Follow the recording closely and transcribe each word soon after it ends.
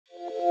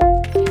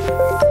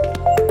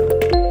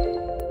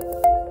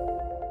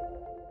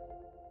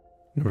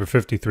Number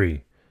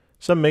 53.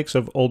 Some makes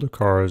of older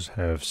cars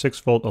have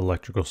 6-volt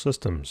electrical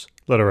systems.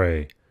 Letter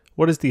A.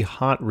 What is the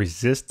hot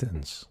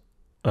resistance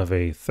of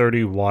a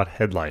 30-watt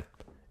headlight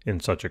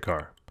in such a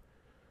car?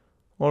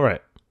 All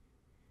right.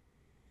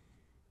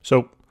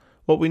 So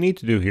what we need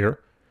to do here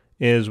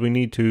is we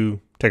need to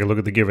take a look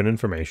at the given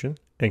information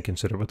and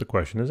consider what the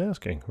question is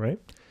asking, right?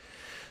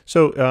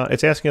 So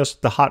it's asking us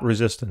the hot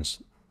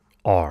resistance,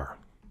 R.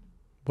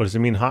 What does it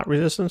mean, hot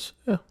resistance?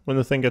 Yeah, when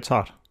the thing gets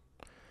hot.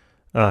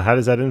 How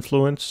does that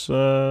influence,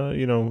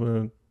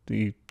 the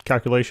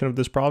calculation of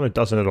this problem? It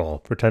doesn't at all.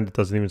 Pretend it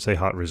doesn't even say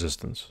hot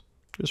resistance.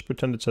 Just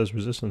pretend it says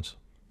resistance.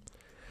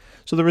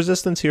 So the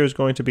resistance here is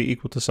going to be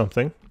equal to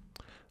something.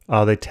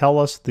 They tell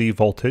us the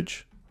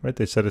voltage, right?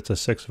 They said it's a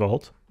 6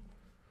 volt.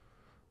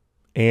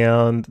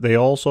 And they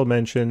also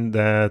mentioned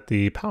that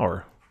the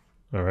power,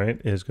 all right,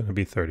 is going to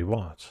be 30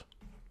 watts.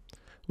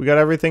 We got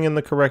everything in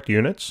the correct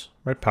units,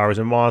 right? Power is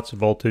in watts,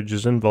 voltage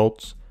is in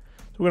volts.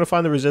 So we're going to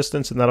find the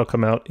resistance, and that'll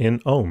come out in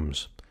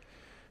ohms.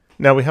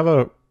 Now we have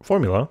a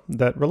formula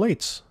that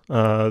relates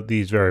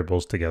these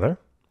variables together,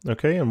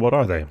 okay? And what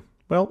are they?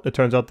 Well, it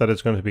turns out that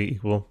it's going to be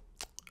equal,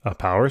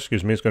 power, is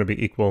going to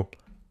be equal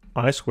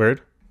I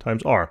squared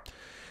times R.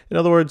 In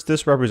other words,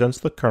 this represents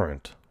the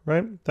current,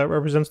 right? That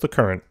represents the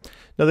current.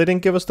 Now they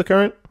didn't give us the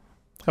current.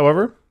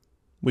 However,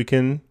 we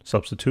can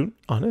substitute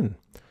on in.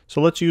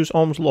 So let's use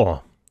Ohm's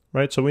law,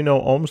 right? So we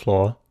know Ohm's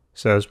law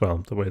says,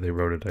 well, the way they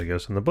wrote it, I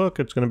guess, in the book,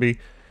 it's going to be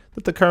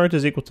that the current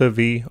is equal to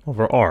V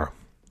over R,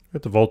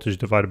 right? The voltage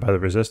divided by the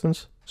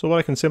resistance. So what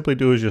I can simply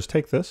do is just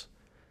take this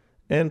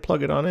and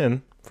plug it on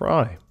in for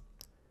I.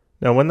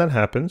 Now when that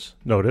happens,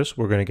 notice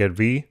we're going to get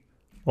V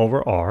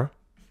over R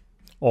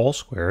all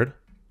squared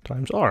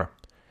times R.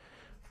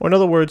 Or in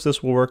other words,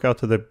 this will work out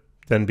to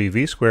then be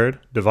V squared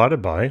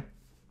divided by,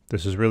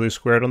 this is really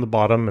squared on the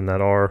bottom, and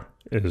that R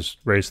is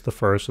raised to the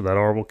first, so that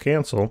R will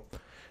cancel.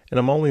 And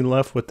I'm only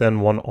left with then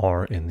 1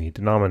 R in the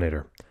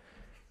denominator.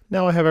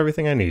 Now I have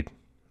everything I need,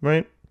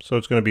 right? So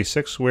it's going to be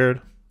 6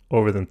 squared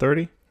over then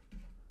 30.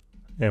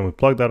 And we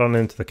plug that on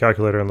into the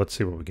calculator, and let's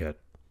see what we get.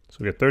 So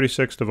we get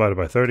 36 divided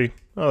by 30.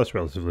 Oh, that's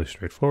relatively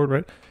straightforward,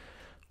 right?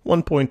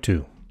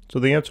 1.2. So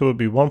the answer would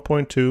be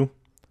 1.2.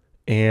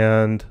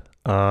 And,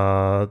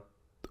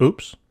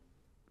 oops.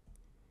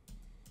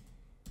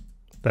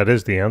 That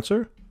is the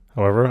answer.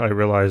 However, I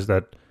realized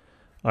that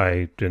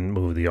I didn't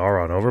move the R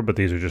on over, but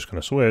these are just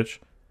going to switch.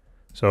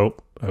 So,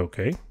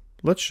 okay,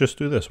 let's just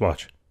do this.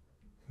 Watch.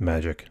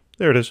 Magic.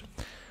 There it is.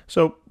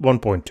 So,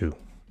 1.2.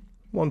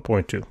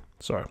 1.2.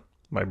 Sorry,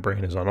 my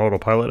brain is on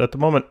autopilot at the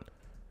moment.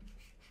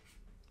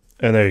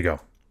 And there you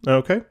go.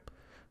 Okay.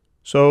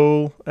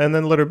 So, and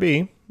then letter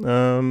B,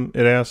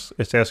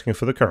 it's asking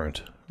for the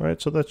current,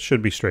 right? So that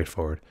should be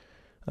straightforward.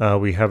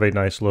 We have a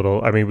nice little,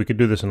 we could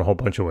do this in a whole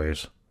bunch of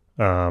ways.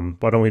 Why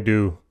don't we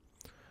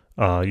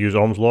use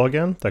Ohm's law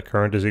again? That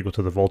current is equal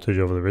to the voltage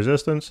over the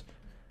resistance.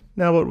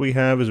 Now what we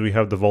have is we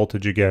have the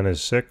voltage again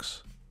is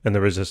 6, and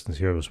the resistance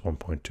here was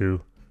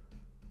 1.2.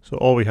 So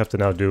all we have to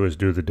now do is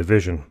do the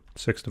division,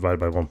 6 divided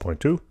by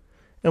 1.2,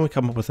 and we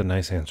come up with a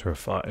nice answer of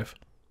 5.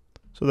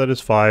 So that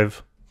is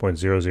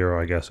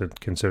 5.00, I guess,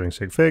 considering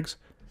sig figs,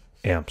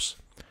 amps.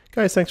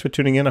 Guys, thanks for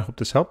tuning in. I hope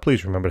this helped.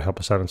 Please remember to help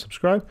us out and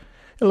subscribe.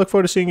 And look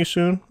forward to seeing you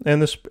soon.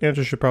 And this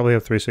answer should probably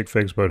have 3 sig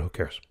figs, but who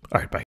cares?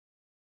 All right, bye.